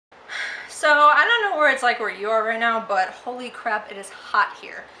So I don't know where it's like where you are right now, but holy crap, it is hot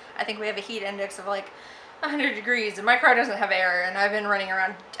here. I think we have a heat index of like 100 degrees and my car doesn't have air and I've been running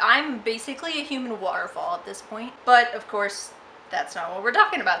around. I'm basically a human waterfall at this point. But of course, that's not what we're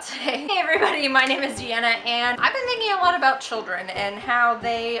talking about today. Hey everybody, my name is Deanna and I've been thinking a lot about children and how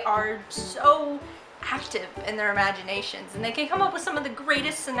they are so active in their imaginations and they can come up with some of the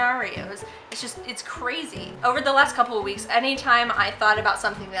greatest scenarios. It's crazy. Over the last couple of weeks, anytime I thought about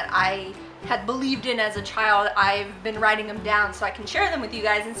something that I had believed in as a child, I've been writing them down so I can share them with you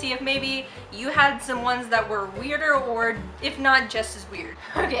guys and see if maybe you had some ones that were weirder or if not just as weird.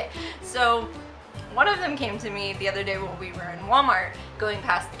 Okay, so one of them came to me the other day when we were in Walmart going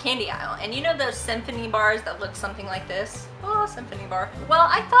past the candy aisle. And you know those symphony bars that look something like this? Oh, symphony bar. Well,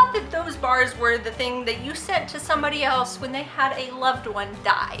 I thought that those bars were the thing that you sent to somebody else when they had a loved one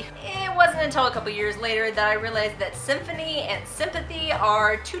die. It wasn't until a couple years later that I realized that symphony and sympathy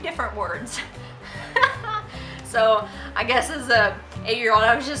are two different words. So I guess as a 8-year-old,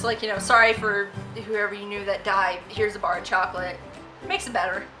 I was just like, you know, sorry for whoever you knew that died. Here's a bar of chocolate. Makes it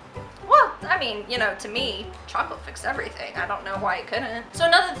better. Well, I mean, you know, to me, chocolate fixed everything. I don't know why it couldn't. So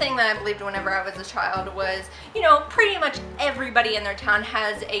another thing that I believed whenever I was a child was, you know, pretty much everybody in their town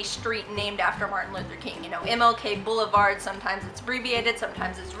has a street named after Martin Luther King. You know, MLK Boulevard, sometimes it's abbreviated,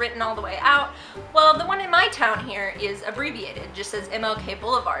 sometimes it's written all the way out. Well, the one in my town here is abbreviated, just says MLK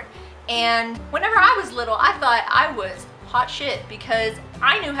Boulevard. And whenever I was little, I thought I was hot shit because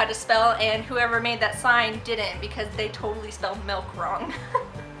I knew how to spell and whoever made that sign didn't because they totally spelled milk wrong.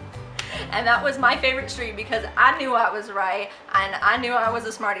 And that was my favorite street because I knew I was right and I knew I was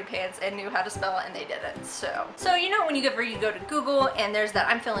a smarty pants and knew how to spell it and they didn't. So you know when you go to Google and there's that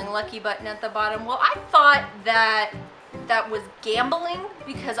I'm feeling lucky button at the bottom? Well, I thought that was gambling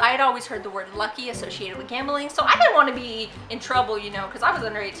because I had always heard the word lucky associated with gambling. So I didn't want to be in trouble, you know, because I was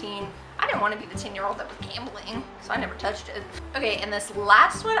under 18. I didn't want to be the 10-year-old that was gambling, so I never touched it. Okay, and this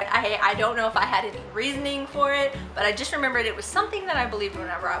last one, I don't know if I had any reasoning for it, but I just remembered it was something that I believed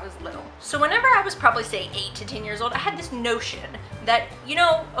whenever I was little. So whenever I was probably, say, 8 to 10 years old, I had this notion that, you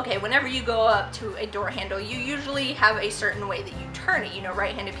know, okay, whenever you go up to a door handle, you usually have a certain way that you turn it. You know,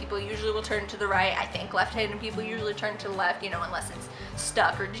 right-handed people usually will turn to the right. I think left-handed people usually turn to the left, you know, unless it's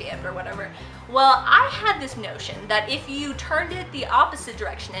stuck or jammed or whatever. Well, I had this notion that if you turned it the opposite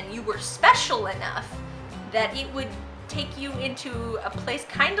direction and you were special enough that it would take you into a place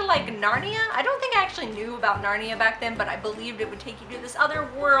kind of like Narnia. I don't think I actually knew about Narnia back then, but I believed it would take you to this other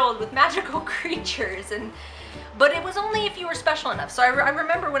world with magical creatures. But it was only if you were special enough. So I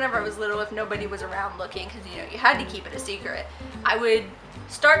remember whenever I was little, if nobody was around looking, because you know you had to keep it a secret, I would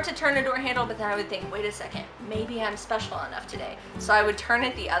start to turn a door handle, but then I would think, wait a second, maybe I'm special enough today. So I would turn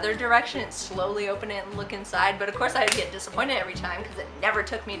it the other direction and slowly open it and look inside. But of course I'd get disappointed every time because it never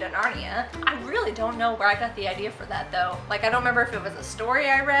took me to Narnia. I really don't know where I got the idea for that though. Like I don't remember if it was a story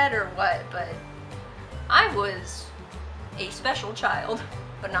I read or what, but I was a special child,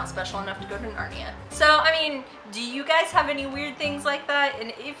 but not special enough to go to Narnia. So, I mean, do you guys have any weird things like that?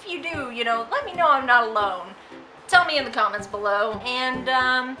 And if you do, you know, let me know I'm not alone. Tell me in the comments below. And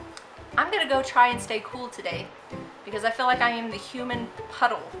I'm gonna go try and stay cool today because I feel like I am the human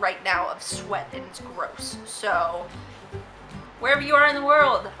puddle right now of sweat and it's gross. So, wherever you are in the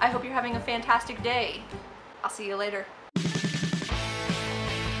world, I hope you're having a fantastic day. I'll see you later.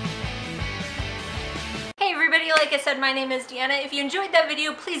 Hey everybody, like I said, my name is Deanna. If you enjoyed that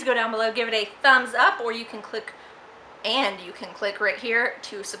video, please go down below, give it a thumbs up, or you can click right here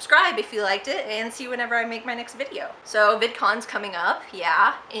to subscribe if you liked it and see whenever I make my next video. So VidCon's coming up,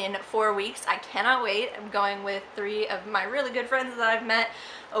 yeah, in 4 weeks. I cannot wait. I'm going with 3 of my really good friends that I've met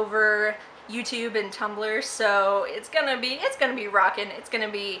over YouTube and Tumblr, so it's gonna be rocking. It's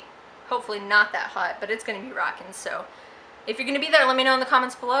gonna be hopefully not that hot, but it's gonna be rocking. So if you're gonna be there, let me know in the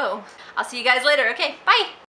comments below. I'll see you guys later. Okay, bye.